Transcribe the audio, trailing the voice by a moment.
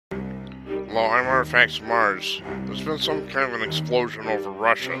Well, I'm Artifacts of Mars. There's been some kind of an explosion over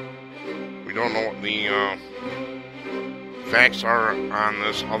Russia. We don't know what the facts are on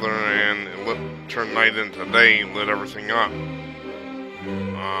this other than it turned night into day, lit everything up.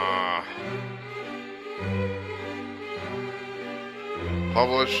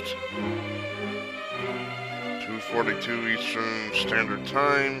 Published 2:42 Eastern Standard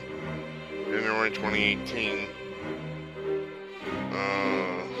Time, January 2018.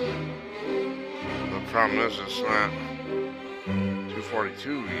 The problem is it's not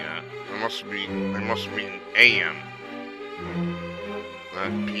 2:42 yet. They must be in AM,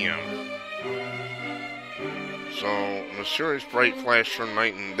 not PM. So, mysterious bright flash turned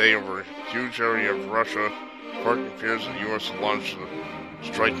night and day over a huge area of Russia, sparking fears that the U.S. had launched a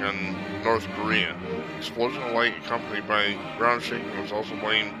strike on North Korea. Explosion of light accompanied by ground shaking was also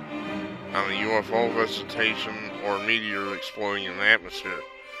blamed on the UFO visitation or meteor exploding in the atmosphere.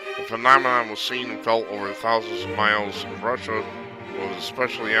 The phenomenon was seen and felt over thousands of miles of Russia, but was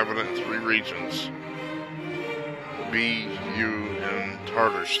especially evident in three regions: B, U, and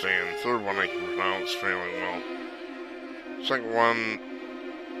Tatarstan. Third one I can pronounce fairly well. Second one,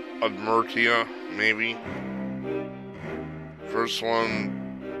 Udmurtia, maybe. First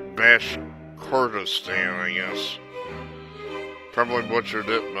one, Bashkortostan, I guess. Probably butchered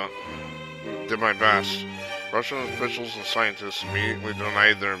it, but did my best. Russian officials and scientists immediately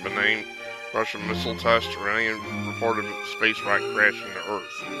denied there had been any Russian missile test or any reported space rock crashing to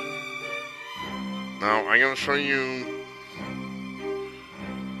Earth. Now, I'm going to show you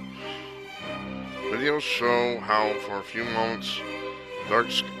videos show how for a few moments dark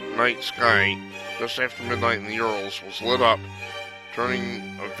night sky just after midnight in the Urals was lit up, turning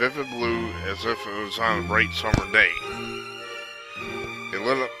a vivid blue as if it was on a bright summer day. It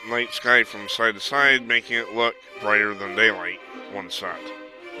lit up night sky from side to side, making it look brighter than daylight when set.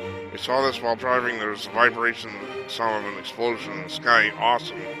 We saw this while driving. There was a vibration sound of an explosion in the sky.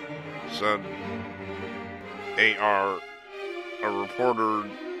 Awesome, said AR, a reporter,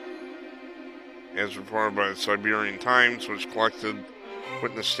 as reported by the Siberian Times, which collected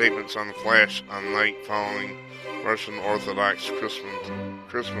witness statements on the flash on the night following Russian Orthodox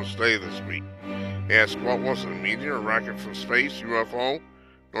Christmas Day this week. He asked, what was it, a meteor, a rocket from space, UFO,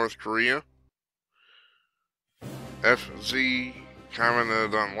 North Korea? FZ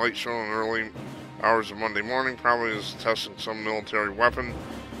commented on light show in the early hours of Monday morning, probably was testing some military weapon,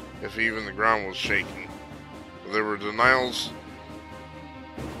 if even the ground was shaking. But there were denials.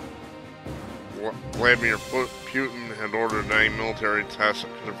 Vladimir Putin had ordered any military test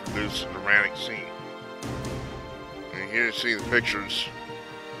that could have produced a dramatic scene. And here you see the pictures.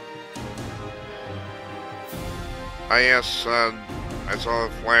 IS said, I saw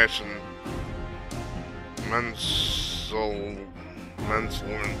the flash in Menslinsk.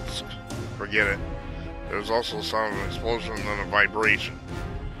 Forget it. There was also the sound of an explosion and then a vibration.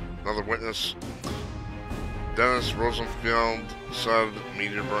 Another witness, Dennis Rosenfeld, said the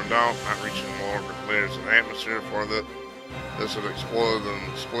meteor burned out, not reaching the lower layers of the atmosphere for that. This had exploded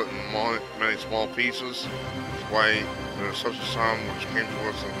and split in many small pieces. That's why there's such a sound which came to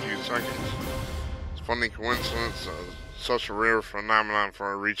us in a few seconds. It's a funny coincidence, such a rare phenomenon for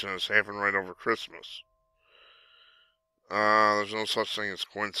our region has happened right over Christmas. There's no such thing as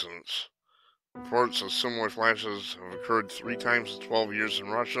coincidence. Reports of similar flashes have occurred 3 times in 12 years in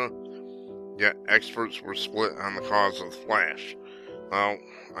Russia, yet experts were split on the cause of the flash. Now,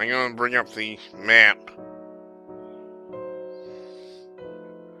 I'm going to bring up the map.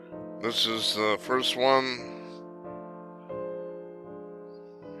 This is the first one.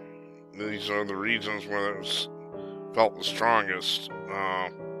 These are the regions where it was felt the strongest.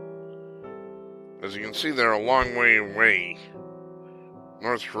 As you can see, they're a long way away.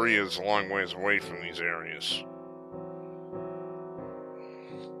 North Korea is a long ways away from these areas.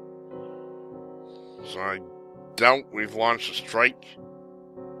 So I doubt we've launched a strike.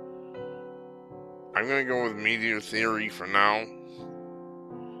 I'm going to go with meteor theory for now.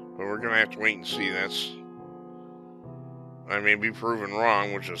 But we're going to have to wait and see. I may be proven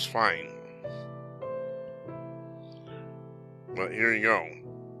wrong, which is fine. But here you go.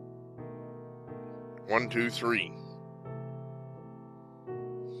 1, 2, 3.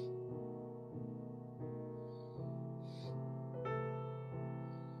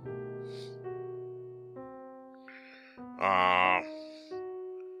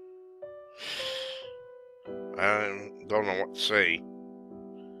 I don't know what to say.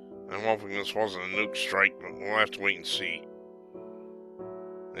 I'm hoping this wasn't a nuke strike, but we'll have to wait and see.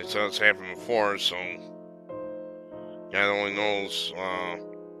 They said it's happened before, so God only knows.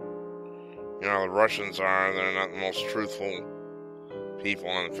 You know how the Russians are. They're not the most truthful people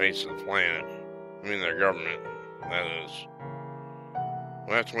on the face of the planet. I mean their government, that is.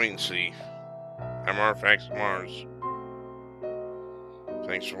 We'll have to wait and see. I'm Artifacts of Mars.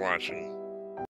 Thanks for watching.